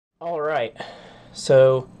Alright,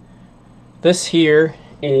 so this here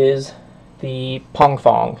is the Pong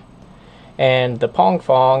Fong. And the Pong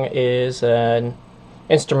Fong is an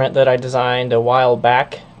instrument that I designed a while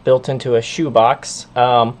back, built into a shoebox.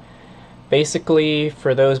 Basically,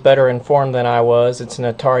 for those better informed than I was, it's an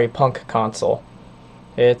Atari Punk console.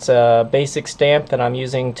 It's a basic stamp that I'm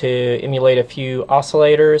using to emulate a few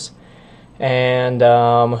oscillators, and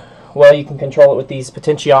well, you can control it with these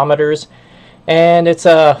potentiometers, and it's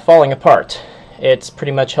falling apart. It's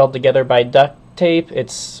pretty much held together by duct tape.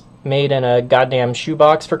 It's made in a goddamn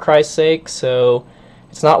shoebox, for Christ's sake, so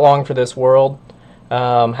it's not long for this world.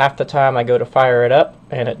 Half the time I go to fire it up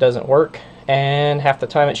and it doesn't work, and half the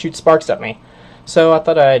time it shoots sparks at me. So I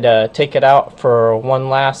thought I'd take it out for one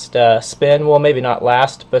last spin. Well, maybe not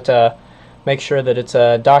last, but make sure that it's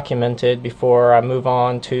documented before I move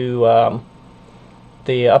on to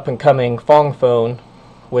the up-and-coming Fong phone,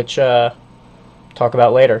 which talk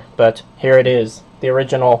about later. But here it is, the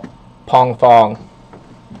original Pong Fong.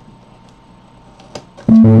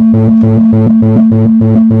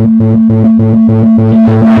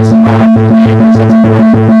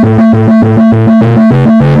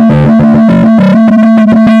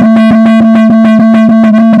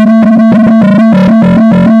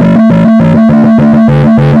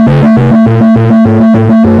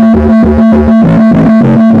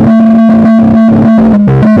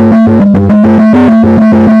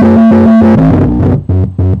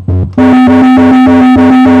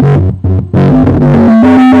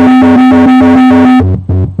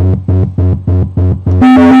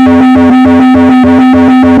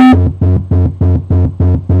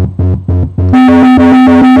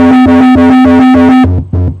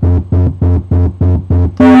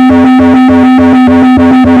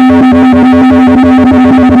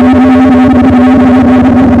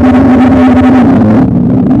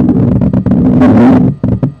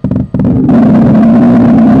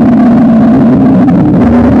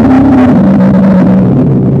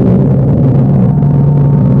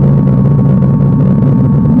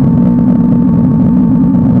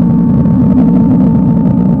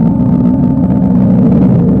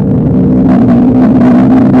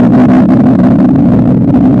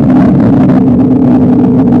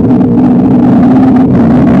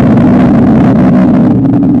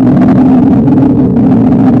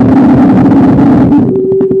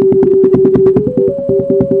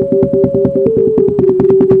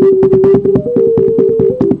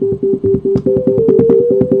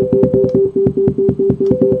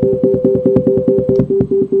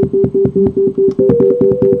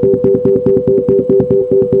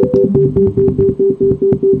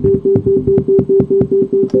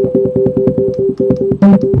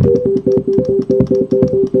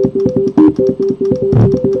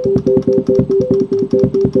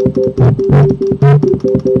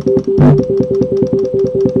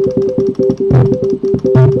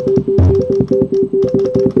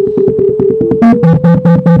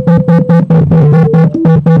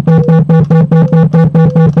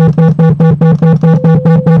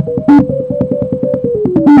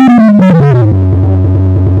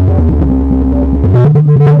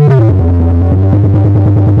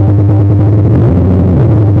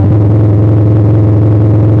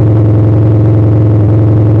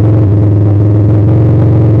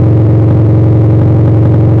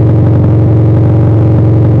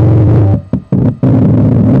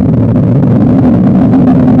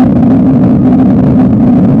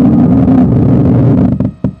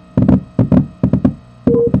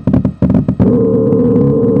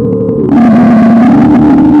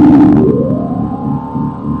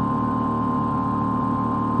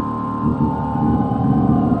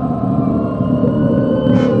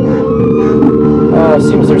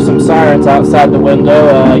 Seems there's some sirens outside the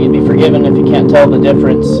window. You'd be forgiven if you can't tell the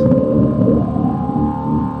difference.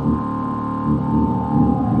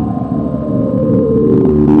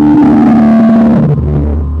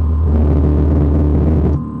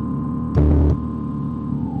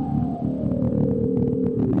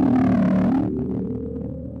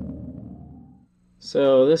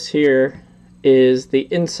 So this here is the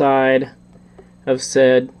inside of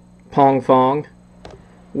said Pong Fong,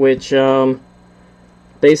 which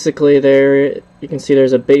basically there you can see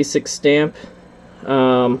there's a basic stamp,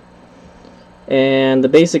 and the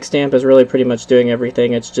basic stamp is really pretty much doing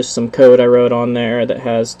everything. It's just some code I wrote on there that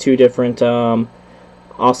has two different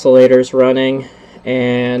oscillators running,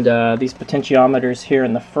 and these potentiometers here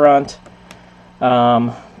in the front.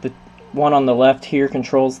 The one on the left here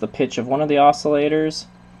controls the pitch of one of the oscillators.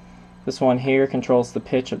 This one here controls the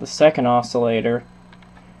pitch of the second oscillator.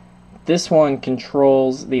 this one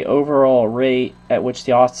controls the overall rate at which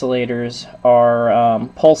the oscillators are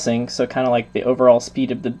pulsing, so kind of like the overall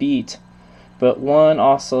speed of the beat. But one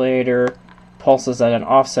oscillator pulses at an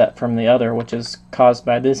offset from the other, which is caused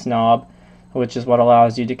by this knob, which is what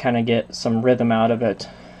allows you to kind of get some rhythm out of it.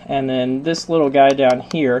 And then this little guy down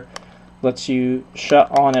here lets you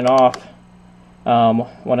shut on and off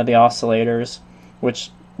one of the oscillators,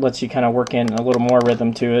 which lets you kind of work in a little more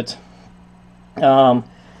rhythm to it. And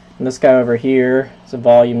this guy over here is a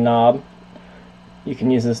volume knob. You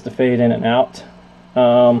can use this to fade in and out.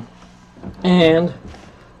 And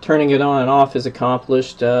turning it on and off is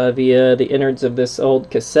accomplished via the innards of this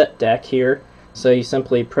old cassette deck here. So you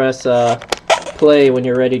simply press play when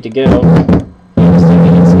you're ready to go.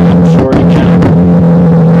 Short again.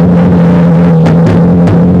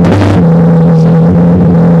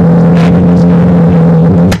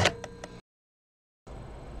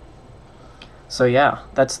 So yeah,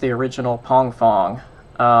 that's the original Pong Fong.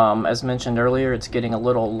 As mentioned earlier, it's getting a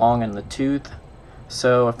little long in the tooth.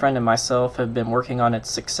 So a friend and myself have been working on its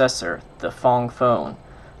successor, the Pong Phone.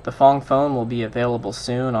 The Pong Phone will be available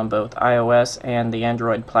soon on both iOS and the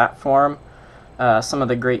Android platform. Some of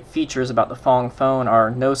the great features about the Pong Phone are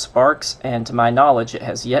no sparks, and to my knowledge it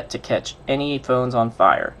has yet to catch any phones on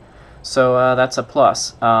fire. So that's a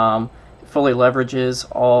plus. Fully leverages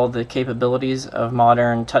all the capabilities of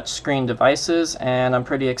modern touchscreen devices, and I'm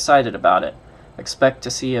pretty excited about it. Expect to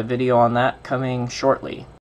see a video on that coming shortly.